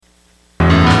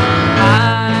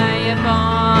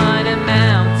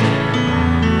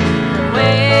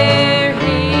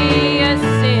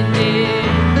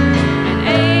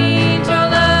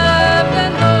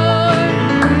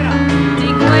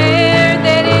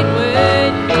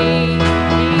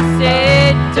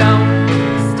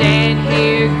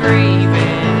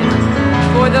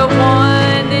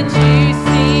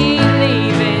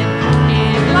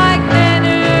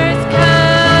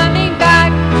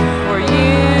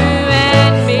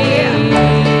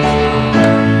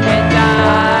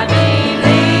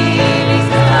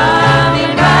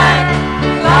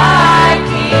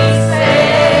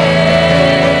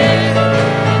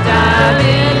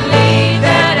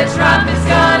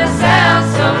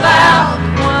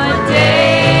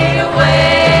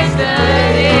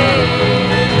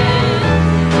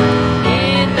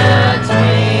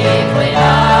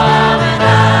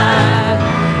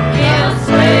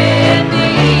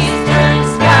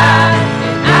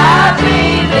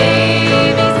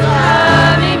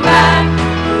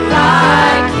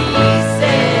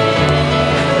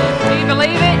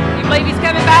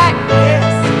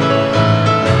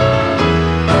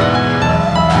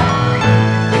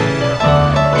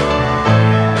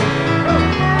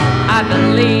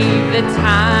the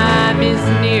time is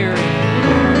nearing.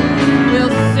 We'll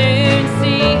soon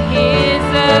see his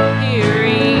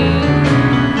appearing.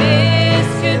 This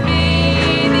could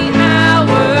be the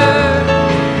hour.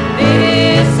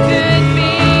 This could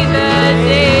be the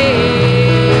day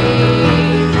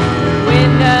when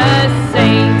the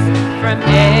saints from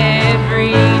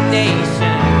every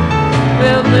nation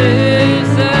will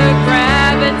lose the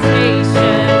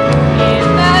gravitation in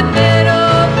the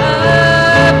middle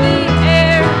of the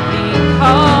air, be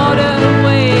caught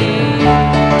away.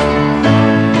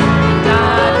 And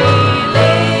I believe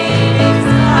he's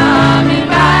coming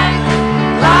back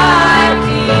like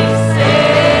he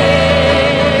said.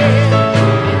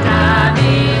 And I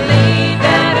believe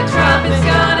that a trumpet's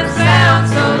gonna sound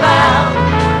so loud,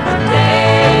 the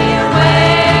day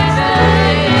awaits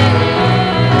ahead.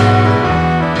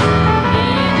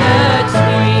 In the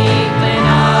twinkling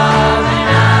of an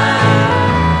eye,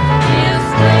 he'll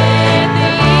split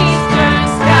the eastern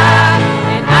sky,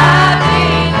 and I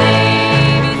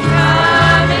believe he's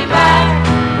coming back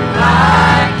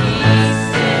like he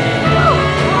said.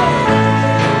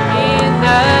 In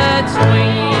the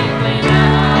twinkling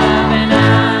of an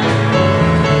eye,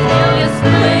 he'll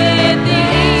split the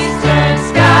eastern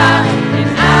sky, and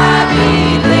I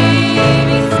believe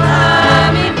he's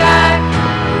coming back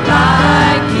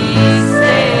like he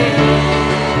said.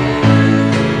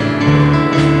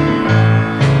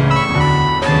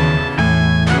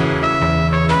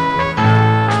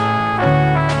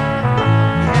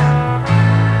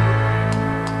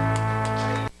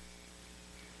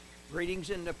 Greetings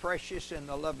in the precious and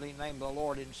the lovely name of the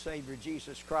Lord and Savior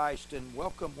Jesus Christ, and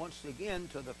welcome once again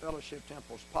to the Fellowship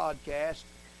Temples podcast.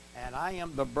 And I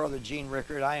am the Brother Gene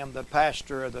Rickard. I am the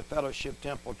pastor of the Fellowship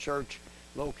Temple Church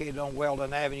located on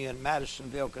Weldon Avenue in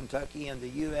Madisonville, Kentucky in the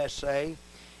USA.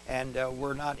 And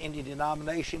we're not any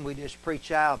denomination. We just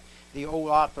preach out the old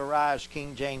authorized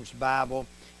King James Bible,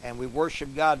 and we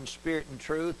worship God in spirit and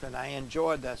truth. And I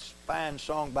enjoyed that fine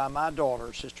song by my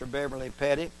daughter, Sister Beverly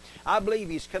Petty. I believe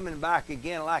he's coming back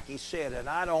again like he said, and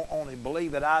I don't only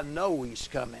believe it, I know he's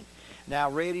coming. Now,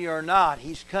 ready or not,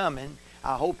 he's coming.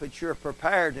 I hope that you're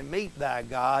prepared to meet thy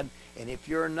God, and if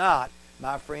you're not,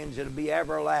 my friends, it'll be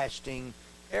everlasting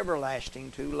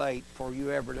too late for you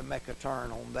ever to make a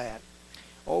turn on that.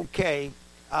 Okay,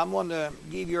 I'm going to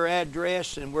give your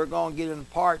address, and we're going to get in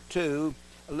part 2,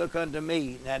 Look Unto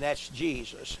Me. Now, that's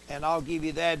Jesus. And I'll give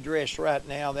you the address right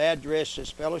now. The address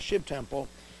is Fellowship Temple.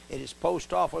 It is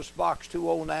Post Office Box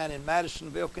 209 in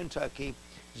Madisonville, Kentucky.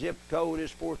 Zip code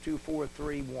is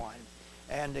 42431.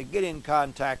 And to get in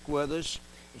contact with us.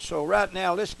 So right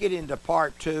now, let's get into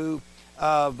part 2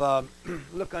 of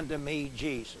Look Unto Me,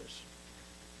 Jesus.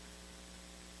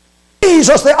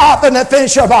 Jesus, the author and the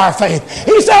finisher of our faith.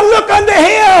 He said, look unto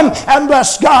him and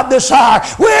bless God this hour.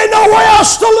 We ain't nowhere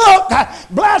else to look.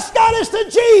 Bless God, it's to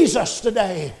Jesus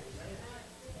today.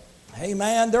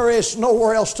 Amen. There is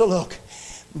nowhere else to look.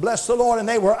 Bless the Lord. And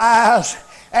they were eyes.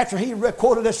 After he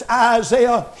quoted this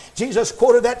Isaiah, Jesus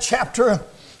quoted that chapter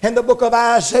in the book of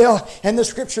Isaiah, and the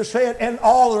scripture said, and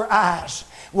all their eyes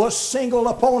was single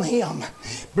upon him.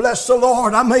 Bless the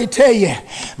Lord. I may tell you,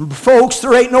 folks,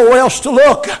 there ain't nowhere else to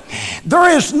look. There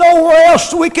is nowhere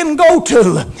else we can go to.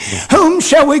 Whom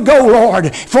shall we go,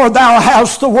 Lord? For thou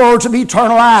hast the words of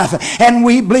eternal life, and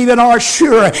we believe and are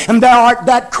sure, and thou art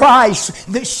that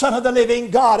Christ, the Son of the living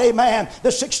God. Amen. The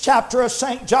 6th chapter of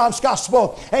St. John's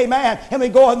Gospel. Amen. And we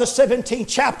go in the 17th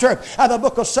chapter of the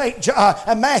book of St.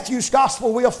 Matthew's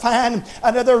Gospel. We'll find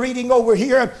another reading over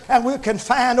here, and we can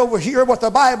find over here what the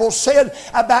Bible said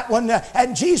about when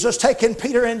and Jesus taking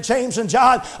Peter and James and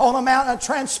John on a mountain of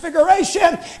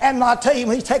transfiguration. And I'll tell you,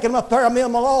 when he's taking them up there,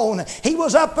 them alone. He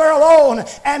was up there alone,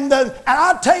 and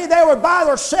I'll tell you, they were by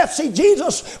themselves. See,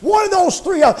 Jesus, one of those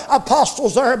 3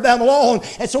 apostles there, them alone,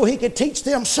 and so he could teach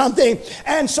them something.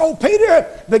 And so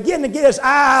Peter began to get his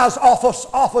eyes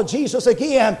off of Jesus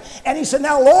again, and he said,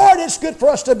 now Lord, it's good for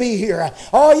us to be here.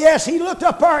 Oh yes, he looked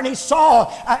up there and he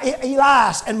saw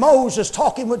Elias and Moses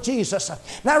talking with Jesus.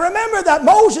 Now remember that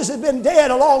Moses had been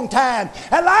dead a long time.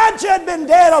 Elijah had been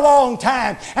dead a long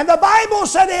time. And the Bible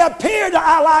said he appeared to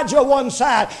Elijah one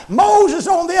side, Moses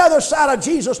on the other side of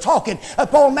Jesus talking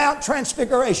upon Mount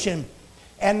Transfiguration.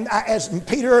 And as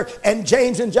Peter and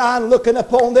James and John looking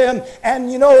upon them, and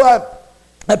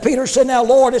Peter said, now,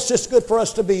 Lord, it's just good for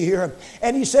us to be here.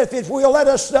 And he said, if we'll let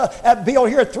us build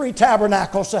here 3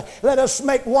 tabernacles, let us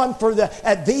make one for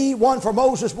thee, one for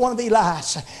Moses, one of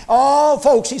Elias. Oh,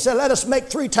 folks, he said, let us make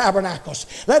 3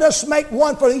 tabernacles. Let us make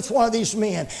one for each one of these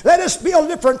men. Let us build a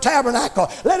different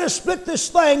tabernacle. Let us split this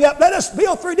thing up. Let us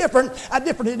build 3 different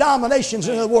denominations,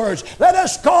 in other words. Let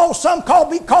us call, some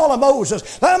be called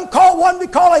Moses. Let them call one be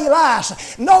called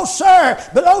Elias. No, sir.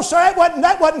 But no, sir,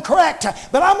 that wasn't correct.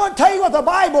 But I'm going to tell you what the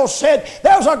Bible said.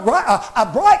 There was a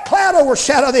bright cloud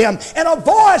overshadowed them, and a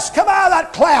voice come out of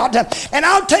that cloud. And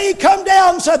I'll tell you, come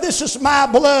down and said, this is my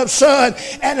beloved Son,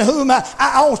 and whom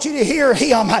I want you to hear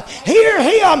him. Hear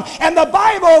him. And the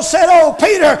Bible said, oh,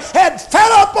 Peter had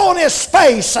fell up on his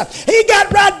face. He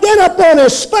got right dead up on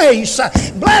his face.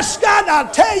 Bless God,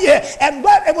 I'll tell you. And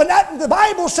when the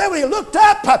Bible said when he looked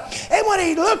up, and when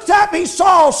he looked up, he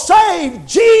saw save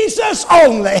Jesus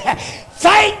only.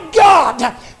 Thank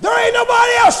God. There ain't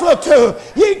nobody else to look to.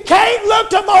 You can't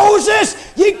look to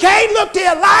Moses. You can't look to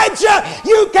Elijah.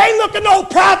 You can't look to no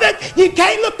prophet. You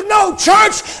can't look to no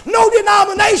church, no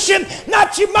denomination,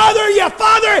 not your mother, your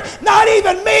father, not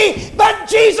even me, but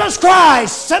Jesus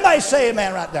Christ. Somebody say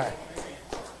amen right there.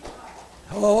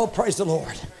 Oh, praise the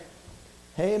Lord.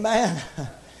 Amen.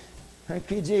 Thank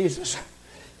you, Jesus.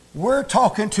 We're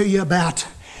talking to you about,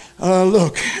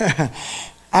 look,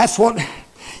 that's what...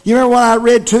 You remember when I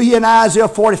read to you in Isaiah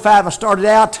 45, I started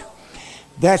out?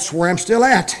 That's where I'm still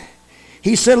at.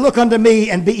 He said, look unto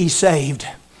me and be ye saved.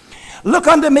 Look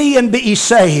unto me and be ye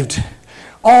saved,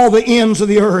 all the ends of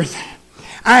the earth.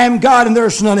 I am God and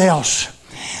there's none else.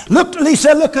 He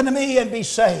said, look unto me and be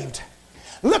saved.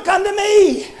 Look unto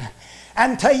me.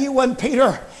 And tell you, when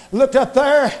Peter looked up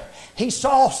there, he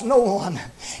saw no one.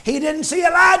 He didn't see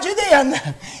Elijah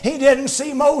then. He didn't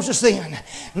see Moses then.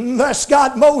 Thus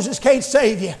God, Moses can't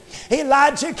save you.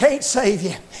 Elijah can't save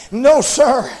you. No,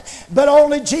 sir. But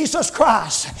only Jesus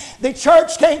Christ. The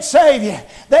church can't save you.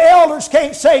 The elders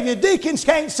can't save you. Deacons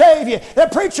can't save you. The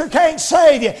preacher can't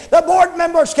save you. The board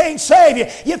members can't save you.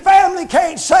 Your family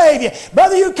can't save you.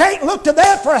 Brother, you can't look to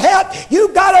them for help. You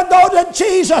got to go to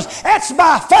Jesus. That's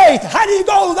by faith. How do you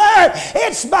go there?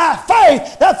 It's by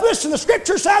faith. Now, listen, the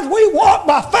scripture says we walk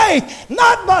by faith,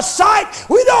 not by sight.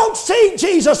 We don't see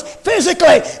Jesus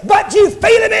physically, but you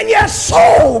feel him in your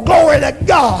soul. Glory to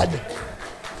God.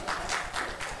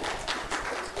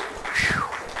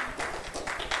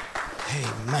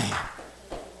 Amen.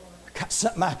 I got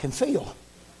something I can feel.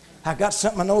 I got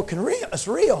something I know it's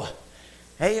real.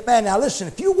 Amen. Now listen,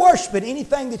 if you worship at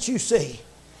anything that you see,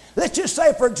 let's just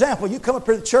say, for example, you come up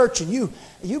to the church and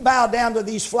you bow down to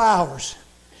these flowers,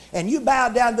 and you bow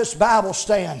down to this Bible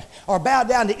stand, or bow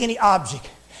down to any object.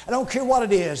 I don't care what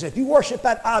it is. If you worship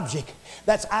that object,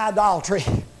 that's idolatry.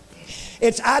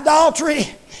 It's idolatry.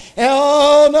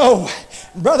 Oh, no.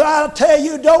 Brother, I'll tell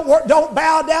you, don't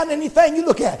bow down to anything you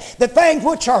look at. The things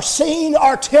which are seen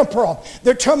are temporal.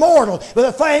 They're temporal. But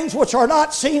the things which are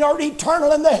not seen are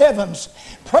eternal in the heavens.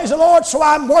 Praise the Lord. So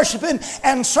I'm worshiping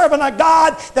and serving a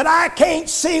God that I can't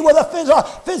see with a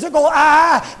physical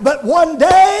eye. But one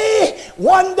day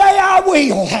I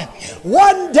will.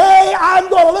 One day I'm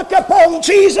going to look upon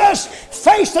Jesus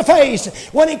face to face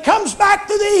when he comes back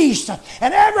to the east.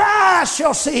 And every eye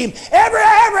shall see him. Every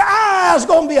eye is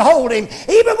going to behold him.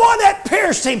 Even one that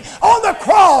pierced him on the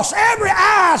cross, every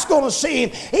eye is going to see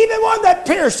him. Even one that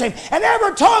pierced him. And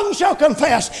every tongue shall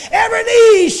confess. Every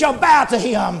knee shall bow to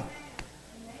him.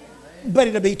 But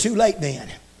it'll be too late then.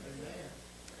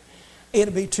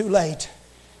 It'll be too late.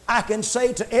 I can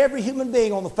say to every human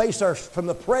being on the face of earth, from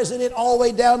the president all the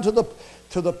way down to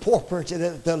the poor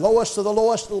person, the lowest of the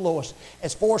lowest of the lowest,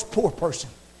 as far as poor person.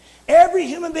 Every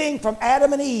human being from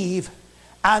Adam and Eve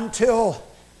until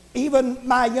even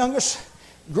my youngest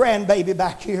grandbaby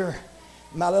back here,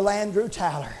 my little Andrew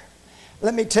Tyler.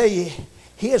 Let me tell you,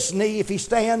 his knee, if he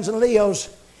stands and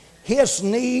lives, his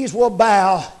knees will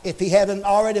bow, if he hadn't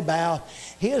already bowed,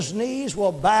 his knees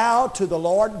will bow to the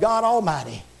Lord God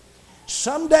Almighty.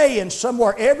 Someday and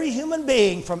somewhere, every human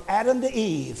being from Adam to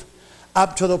Eve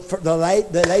up to the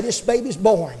latest baby's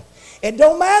born. It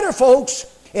don't matter, folks.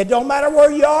 It don't matter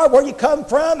where you are, where you come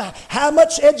from, how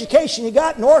much education you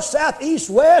got, north, south, east,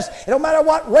 west. It don't matter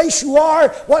what race you are,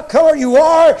 what color you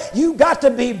are. You got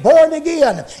to be born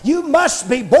again. You must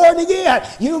be born again.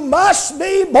 You must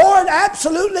be born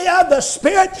absolutely of the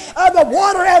Spirit, of the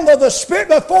water and of the Spirit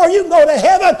before you can go to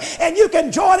heaven. And you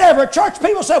can join every church.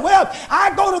 People say, well,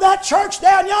 I go to that church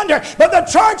down yonder, but the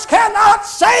church cannot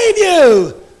save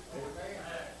you.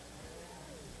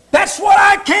 That's what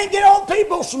I can't get on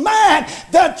people's mind.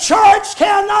 The church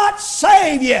cannot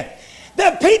save you.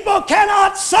 The people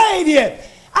cannot save you.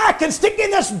 I can stick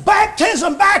in this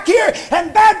baptism back here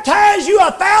and baptize you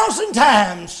 1,000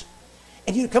 times.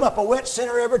 And you come up a wet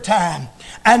sinner every time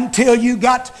until you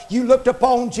looked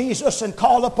upon Jesus and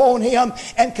called upon Him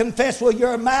and confessed with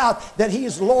your mouth that He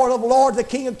is Lord of Lords, the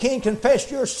King of Kings. Confess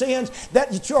your sins,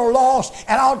 that you're lost.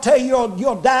 And I'll tell you,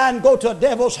 you'll die and go to a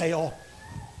devil's hell.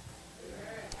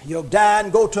 You'll die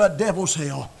and go to a devil's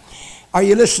hell. Are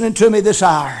you listening to me this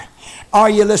hour?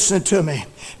 Are you listening to me?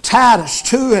 Titus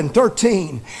 2 and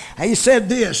 13. He said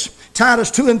this, Titus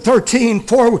 2 and 13,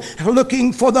 for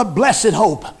looking for the blessed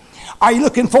hope. Are you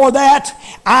looking for that?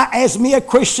 As me a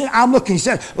Christian, I'm looking. He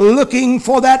said, looking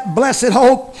for that blessed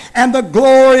hope and the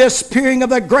glorious appearing of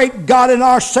the great God and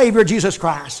our Savior, Jesus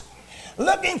Christ.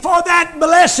 Looking for that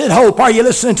blessed hope. Are you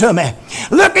listening to me?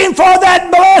 Looking for that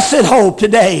blessed hope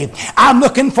today. I'm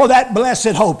looking for that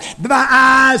blessed hope. My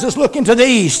eyes is looking to the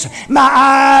east. My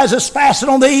eyes is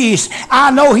fastened on the east. I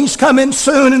know He's coming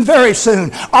soon and very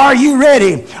soon. Are you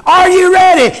ready? Are you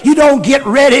ready? You don't get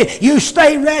ready. You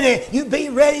stay ready. You be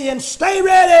ready and stay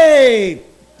ready.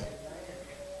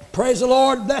 Praise the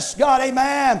Lord. Bless God.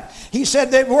 Amen. He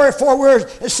said that wherefore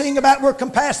we're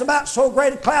compassed about so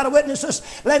great a cloud of witnesses.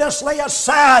 Let us lay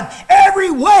aside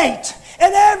every weight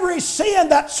and every sin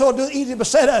that so do easily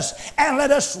beset us. And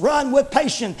let us run with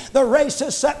patience the race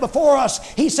is set before us.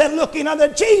 He said, looking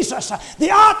unto Jesus,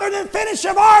 the author and finisher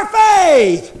of our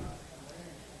faith,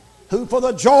 who for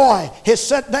the joy is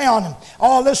set down.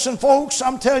 Oh, listen, folks,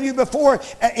 I'm telling you before,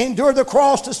 endure the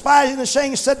cross, despising the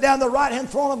shame, set down the right hand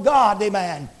throne of God.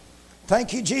 Amen.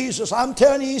 Thank you, Jesus. I'm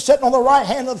telling you, He's sitting on the right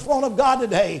hand of the throne of God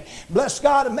today. Bless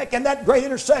God and making that great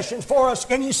intercession for us.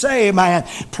 Can you say amen?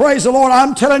 Praise the Lord.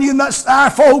 I'm telling you, our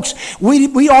folks,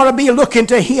 we ought to be looking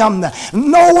to Him.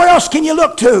 Nowhere else can you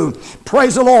look to.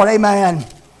 Praise the Lord. Amen.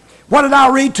 What did I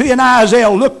read to you in Isaiah?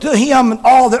 Look to Him and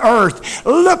all the earth.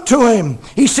 Look to Him.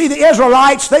 You see, the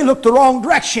Israelites, they looked the wrong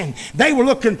direction. They were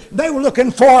looking for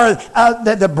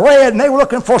the bread, and they were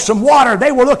looking for some water.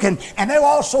 They were looking, and they were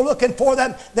also looking for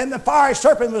them. Then the fiery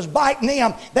serpent was biting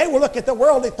them. They were looking at the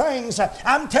worldly things.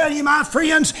 I'm telling you, my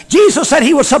friends, Jesus said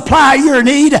He would supply your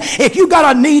need. If you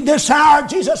got a need this hour,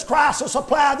 Jesus Christ will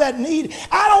supply that need.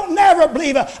 I don't never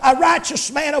believe a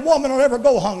righteous man or woman will ever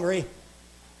go hungry.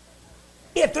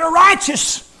 If they're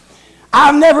righteous,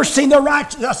 I've never seen the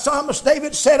righteous. The psalmist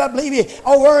David said, I believe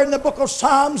over in the book of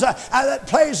Psalms,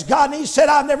 praise God, and he said,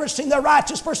 I've never seen the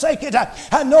righteous forsaken,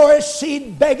 nor his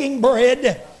seed begging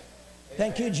bread.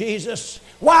 Thank you, Jesus.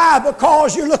 Why?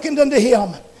 Because you're looking unto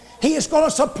Him. He is going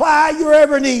to supply your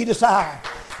every need this hour.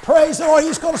 Praise the Lord.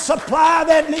 He's going to supply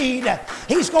that need.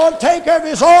 He's going to take care of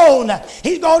His own.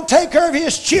 He's going to take care of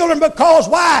His children because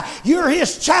why? You're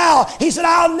His child. He said,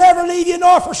 I'll never leave you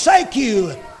nor forsake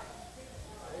you.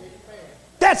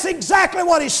 That's exactly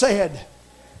what He said.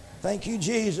 Thank you,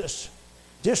 Jesus.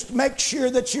 Just make sure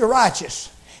that you're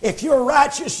righteous. If you're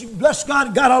righteous, bless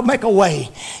God, God will make a way.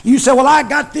 You say, well, I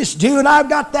got this due, and I've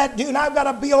got that due, and I've got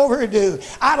a bill over here due.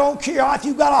 I don't care if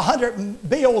you've got 100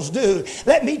 bills due.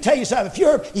 Let me tell you something.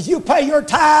 If you pay your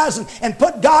tithes and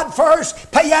put God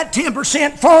first, pay that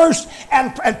 10% first,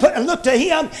 and look to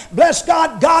Him, bless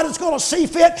God, God is going to see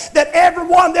fit that every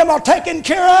one of them are taken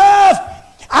care of.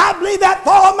 I believe that with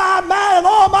all my mind and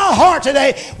all my heart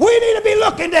today. We need to be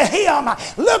looking to Him.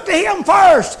 Look to Him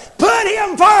first. Put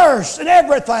Him first in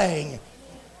everything.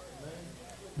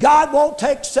 God won't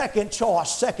take second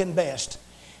choice, second best.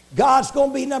 God's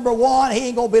going to be number one. He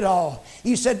ain't going to be it all.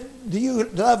 You said, do you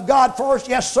love God first?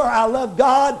 Yes, sir, I love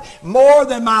God more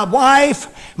than my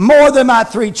wife, more than my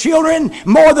 3 children,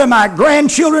 more than my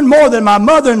grandchildren, more than my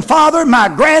mother and father, my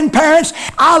grandparents.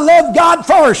 I love God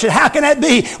first. And how can that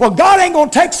be? Well, God ain't going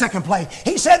to take second place.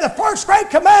 He said the first great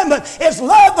commandment is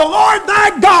love the Lord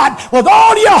thy God with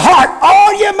all your heart,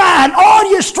 all your mind,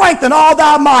 all your strength, and all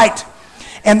thy might.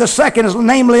 And the second is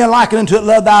namely and likened unto it,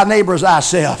 love thy neighbor as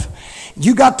thyself.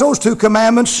 You got those 2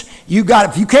 commandments. You got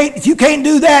it. If you can't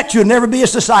do that, you'll never be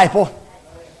His disciple.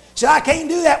 Say, I can't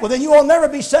do that. Well, then you will never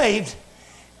be saved.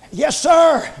 Yes,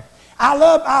 sir. I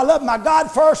love my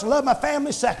God first and love my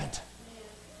family second.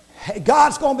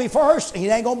 God's going to be first, and He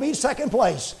ain't going to be second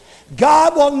place.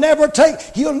 God will never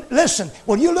take you. Listen,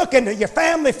 when you look into your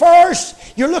family first,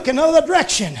 you're looking another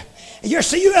direction. You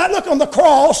look on the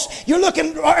cross. You look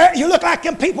like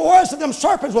them people was that them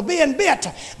serpents were being bit.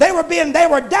 They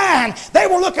were dying. They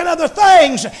were looking at other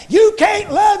things. You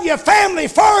can't love your family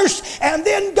first and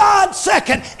then God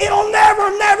second. It'll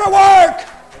never work.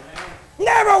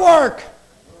 Never work.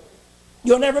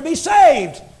 You'll never be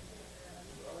saved.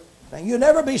 You'll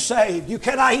never be saved. You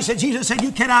cannot. Jesus said,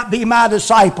 you cannot be my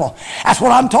disciple. That's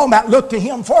what I'm talking about. Look to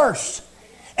Him first.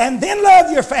 And then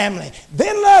love your family.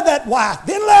 Then love that wife.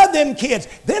 Then love them kids.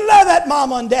 Then love that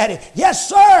mama and daddy. Yes,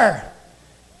 sir.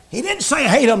 He didn't say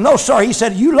hate them. No, sir. He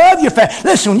said you love your family.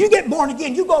 Listen, when you get born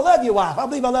again, you're going to love your wife. I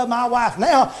believe I love my wife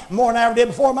now more than I ever did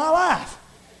before in my life.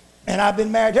 And I've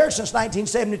been married to her since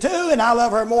 1972, and I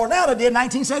love her more now than I did in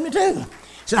 1972.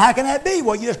 So how can that be?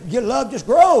 Well, your love just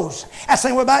grows. That's the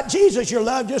same way about Jesus. Your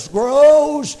love just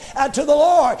grows to the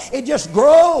Lord. It just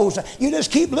grows. You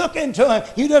just keep looking to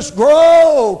Him. You just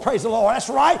grow. Praise the Lord. That's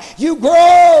right. You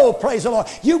grow. Praise the Lord.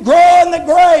 You grow in the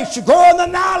grace. You grow in the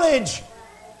knowledge.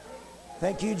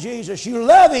 Thank you, Jesus. You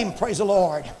love Him. Praise the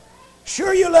Lord.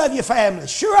 Sure you love your family.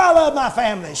 Sure I love my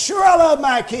family. Sure I love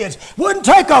my kids. Wouldn't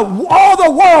take all the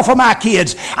world for my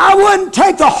kids. I wouldn't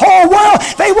take the whole world.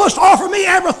 They must offer me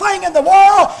everything in the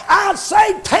world. I'd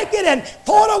say take it and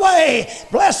throw it away.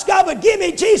 Bless God, but give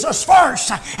me Jesus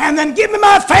first. And then give me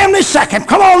my family second.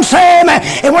 Come on, say amen.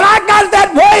 And when I got it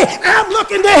that way, I'm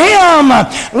looking to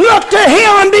Him. Look to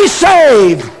Him and be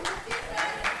saved.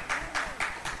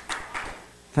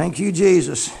 Thank you,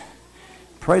 Jesus.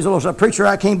 Praise the Lord. So, preacher,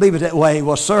 I can't believe it that way.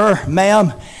 Well, sir,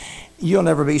 ma'am, you'll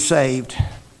never be saved.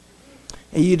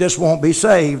 You just won't be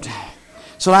saved.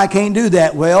 So I can't do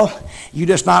that. Well, you're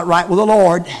just not right with the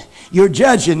Lord. You're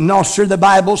judging. No, sir, the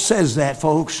Bible says that,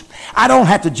 folks. I don't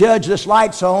have to judge this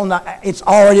light's on. It's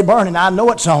already burning. I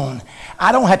know it's on.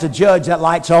 I don't have to judge that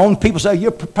light's on. People say, you're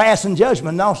passing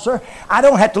judgment. No, sir. I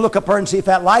don't have to look up there and see if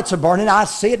that lights are burning. I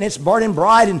see it and it's burning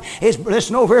bright and it's,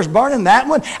 listen over here, it's burning that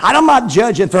one. I'm not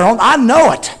judging if they're on. I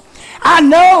know it. I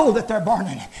know that they're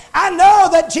burning. I know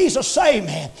that Jesus saved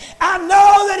me. I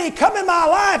know that He come in my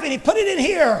life and He put it in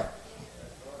here.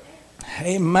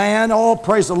 Amen. Oh,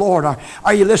 praise the Lord.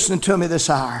 Are you listening to me this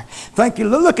hour? Thank you.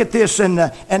 Look at this in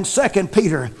 2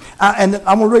 Peter. And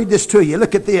I'm going to read this to you.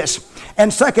 Look at this. In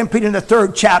 2 Peter in the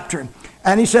 3rd chapter.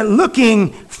 And he said,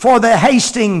 looking for the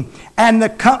hasting and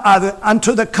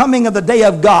unto the coming of the day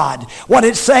of God. What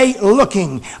did it say?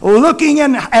 Looking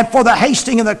and for the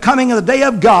hasting and the coming of the day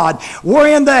of God,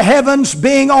 wherein the heavens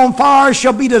being on fire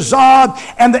shall be dissolved,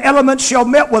 and the elements shall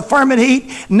melt with fervent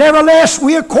heat. Nevertheless,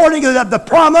 we according to the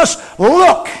promise,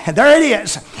 look, there it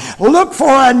is, look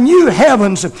for a new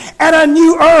heavens and a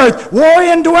new earth,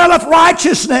 wherein dwelleth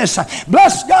righteousness.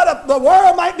 Bless God, the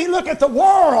world might be looking at the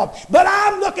world, but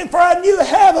I'm looking for a new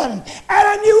heaven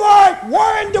and a new earth,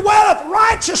 wherein dwelleth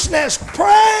righteousness.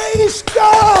 Praise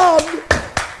God.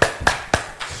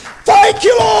 Thank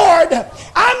you, Lord.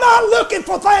 I'm not looking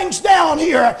for things down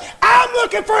here. I'm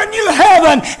looking for a new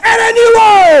heaven and a new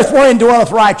earth wherein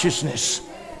dwelleth righteousness.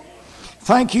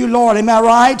 Thank you, Lord. Am I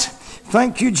right?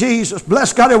 Thank you, Jesus.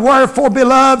 Bless God. Wherefore,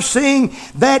 beloved, seeing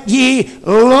that ye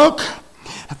look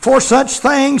for such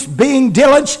things, being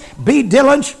diligent, be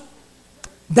diligent,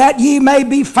 that ye may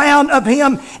be found of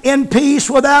Him in peace,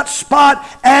 without spot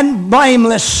and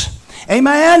blameless.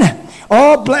 Amen.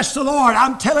 Oh, bless the Lord.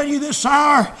 I'm telling you this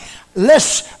hour,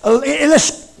 let's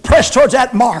press towards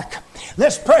that mark.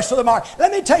 Let's press to the mark.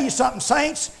 Let me tell you something,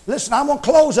 saints. Listen, I'm going to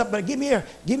close up, but give me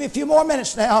a few more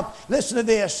minutes now. Listen to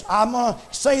this. I'm going to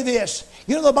say this.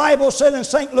 You know, the Bible said in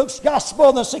St. Luke's Gospel,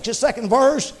 in the 62nd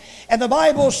verse, and the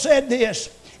Bible said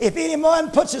this: if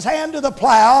anyone puts his hand to the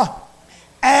plow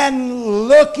and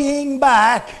looking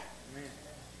back,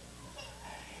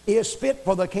 is fit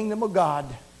for the kingdom of God.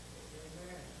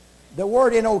 The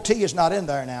word NOT is not in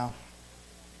there now.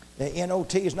 The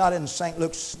NOT is not in St.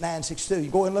 Luke's 9:62. You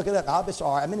go and look it up. I'll be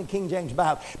sorry. I'm in the King James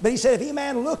Bible. But he said, if any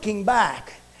man looking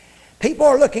back, people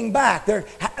are looking back.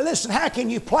 Listen, how can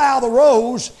you plow the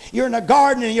rows? You're in a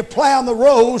garden and you're plowing the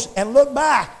rows and look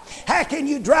back. How can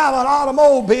you drive an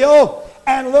automobile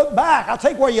and look back? I'll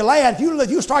take where you land. If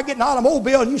you start getting an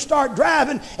automobile and you start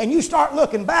driving and you start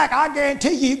looking back, I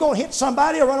guarantee you, you're going to hit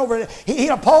somebody or run over, hit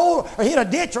a pole or hit a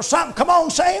ditch or something. Come on,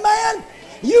 say amen.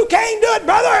 You can't do it,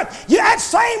 brother. That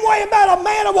same way about a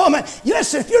man or woman.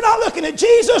 Listen, if you're not looking at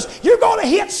Jesus, you're going to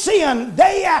hit sin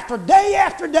day after day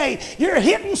after day. You're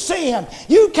hitting sin.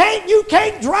 You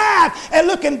can't drive and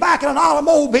looking back at an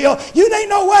automobile. You ain't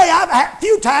no way. A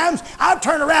few times I've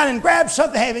turned around and grabbed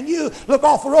something, having you look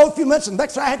off the road a few minutes, and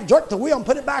next time I had to jerk the wheel and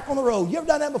put it back on the road. You ever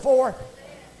done that before?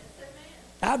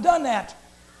 I've done that.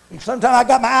 Sometimes I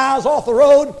got my eyes off the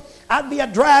road. I'd be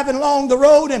driving along the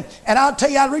road, and I'll tell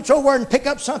you, I'd reach over and pick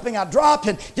up something I dropped,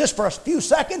 and just for a few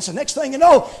seconds, the next thing you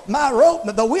know,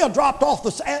 the wheel dropped off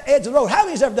the edge of the road. How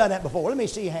many's ever done that before? Let me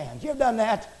see your hands. You ever done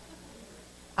that?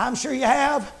 I'm sure you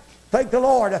have. Thank the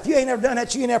Lord. If you ain't ever done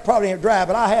that, you ain't never probably never drive,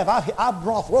 but I have. I've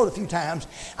run off the road a few times.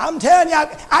 I'm telling you,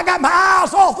 I got my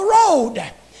eyes off the road.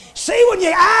 See, when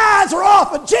your eyes are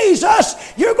off of Jesus,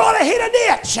 you're going to hit a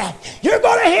ditch. You're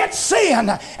going to hit sin,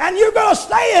 and you're going to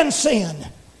stay in sin.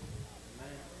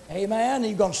 Amen.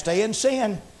 You're going to stay in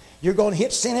sin. You're going to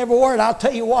hit sin everywhere. And I'll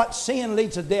tell you what, sin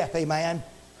leads to death. Amen.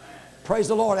 Praise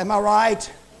the Lord. Am I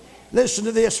right? Listen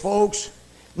to this, folks.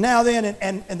 Now then,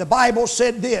 and the Bible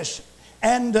said this.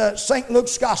 And St.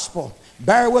 Luke's Gospel.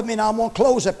 Bear with me, and I'm going to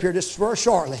close up here just very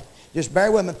shortly. Just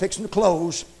bear with me. I'm fixing to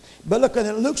close. But look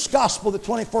at Luke's Gospel, the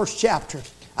 21st chapter.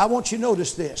 I want you to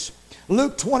notice this.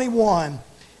 Luke 21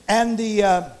 and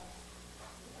the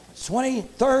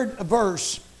 23rd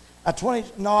verse. The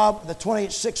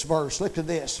 26th verse. Look at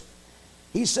this.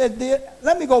 He said,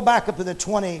 let me go back up to the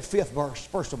 25th verse.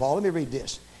 First of all, let me read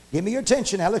this. Give me your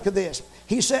attention now. Look at this.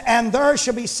 He said, and there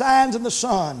shall be signs in the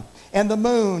sun and the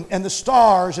moon and the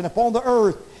stars and upon the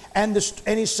earth. And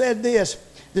he said this,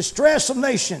 distress of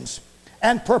nations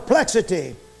and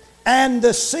perplexity and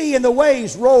the sea and the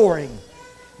waves roaring.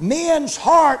 Men's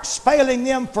hearts failing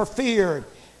them for fear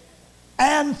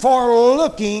and for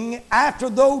looking after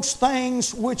those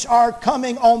things which are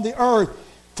coming on the earth.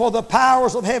 For the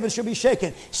powers of heaven shall be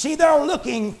shaken. See, they're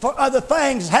looking for other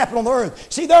things that happen on the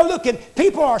earth. See, they're looking.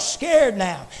 People are scared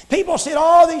now. People see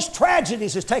all these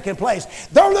tragedies that's taking place.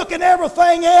 They're looking at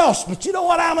everything else. But you know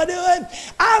what I'm doing?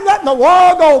 I'm letting the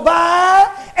world go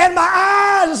by, and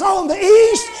my eyes is on the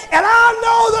east, and I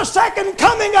know the second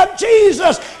coming of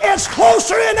Jesus is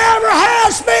closer than ever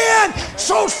has been.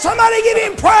 So somebody give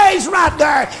him praise right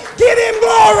there. Give him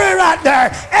glory right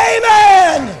there.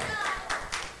 Amen.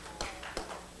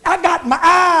 I got my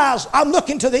eyes, I'm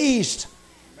looking to the east.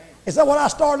 Is that what I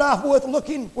started off with,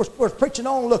 looking? We're preaching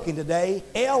on looking today.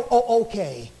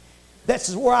 L-O-O-K. This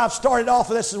is where I've started off,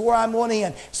 and this is where I'm going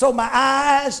in. So my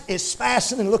eyes is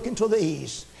fastened and looking to the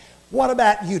east. What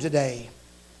about you today?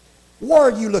 Where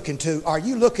are you looking to? Are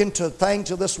you looking to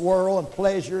things of this world and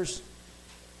pleasures?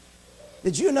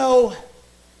 Did you know,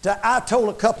 I told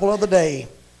a couple the other day,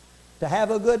 to have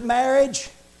a good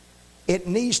marriage, it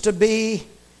needs to be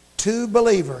two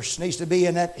believers. Needs to be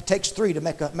in that. It takes three to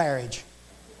make a marriage.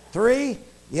 Three?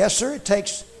 Yes, sir. It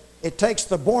takes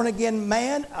the born-again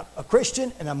man, a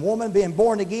Christian, and a woman being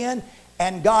born again,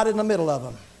 and God in the middle of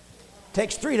them. It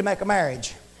takes three to make a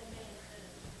marriage.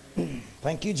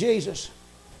 Thank you, Jesus.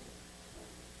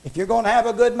 If you're going to have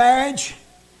a good marriage,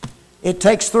 it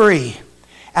takes three.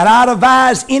 And I'd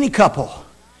advise any couple,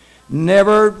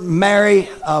 never marry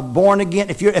a born again.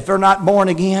 If they're not born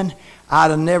again,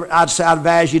 I'd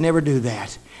advise you never do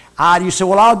that. You say,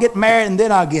 well, I'll get married and then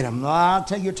I'll get them. No, I'll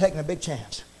tell you, you're taking a big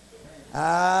chance.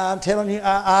 I'm telling you,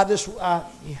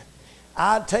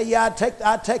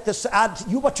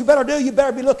 what you better do, you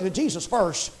better be looking to Jesus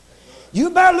first. You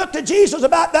better look to Jesus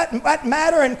about that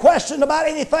matter and question about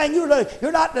anything. You're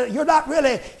not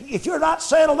really, if you're not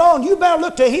settled on, you better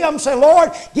look to him and say,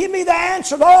 Lord, give me the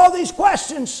answer to all these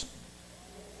questions.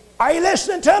 Are you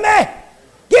listening to me?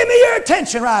 Give me your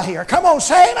attention right here. Come on,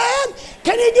 say amen.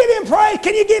 Can you give him praise?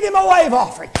 Can you give him a wave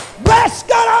offering? Bless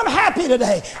God, I'm happy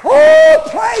today. Oh,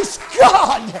 praise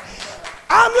God.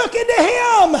 I'm looking to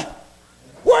him.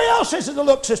 Where else is it to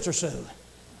look, Sister Sue?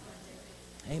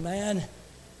 Amen.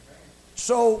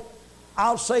 So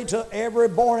I'll say to every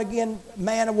born-again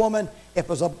man and woman, if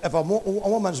a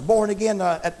woman's born again,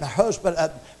 her husband,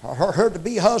 her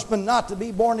to-be husband not to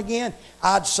be born again,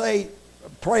 I'd say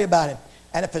pray about it.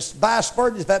 And if it's vice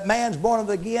versa, if that man's born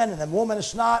again and the woman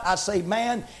is not, I say,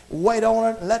 man, wait on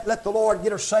her and let the Lord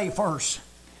get her saved first.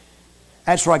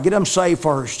 That's right, get them saved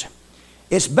first.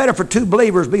 It's better for two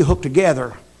believers to be hooked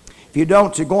together. If you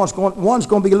don't, one's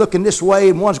going to be looking this way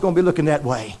and one's going to be looking that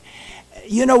way.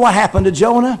 You know what happened to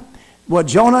Jonah? Well,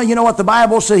 Jonah, you know what the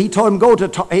Bible said? He told him go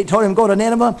to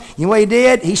Nineveh. You know what he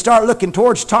did? He started looking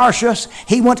towards Tarshish.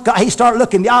 He started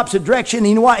looking the opposite direction.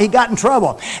 You know what? He got in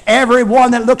trouble.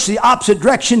 Everyone that looks the opposite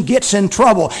direction gets in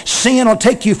trouble. Sin will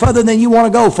take you further than you want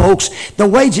to go, folks. The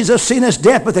wages of sin is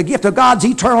death, but the gift of God's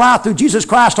eternal life through Jesus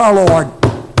Christ our Lord.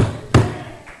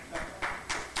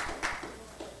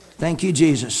 Thank you,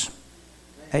 Jesus.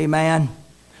 Amen.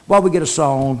 While we get a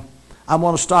song, I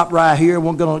want to stop right here.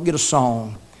 We're going to get a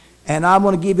song. And I'm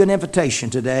going to give you an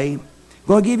invitation today. I'm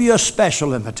going to give you a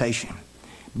special invitation.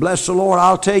 Bless the Lord.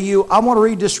 I'll tell you, I want to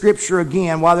read this scripture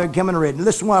again while they're coming and reading.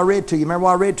 Listen to what I read to you. Remember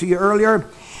what I read to you earlier?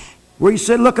 Where he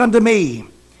said, look unto me,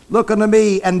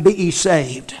 and be ye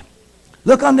saved.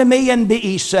 Look unto me and be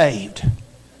ye saved.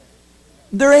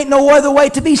 There ain't no other way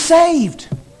to be saved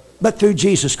but through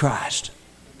Jesus Christ.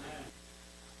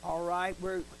 All right,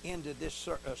 we're into this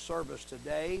service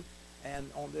today and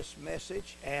on this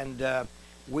message, and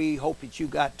we hope that you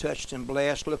got touched and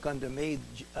blessed. Look unto me,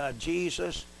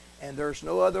 Jesus, and there's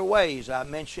no other ways, I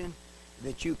mentioned,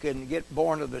 that you can get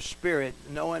born of the Spirit,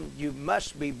 knowing you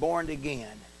must be born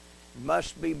again. You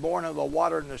must be born of the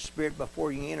water and the Spirit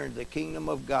before you enter the kingdom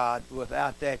of God.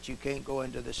 Without that, you can't go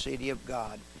into the city of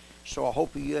God. So I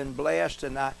hope you've been blessed,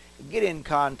 and get in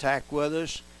contact with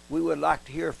us. We would like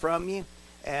to hear from you.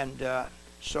 And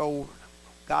so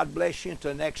God bless you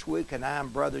until next week, and I'm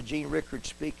Brother Gene Rickard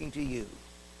speaking to you.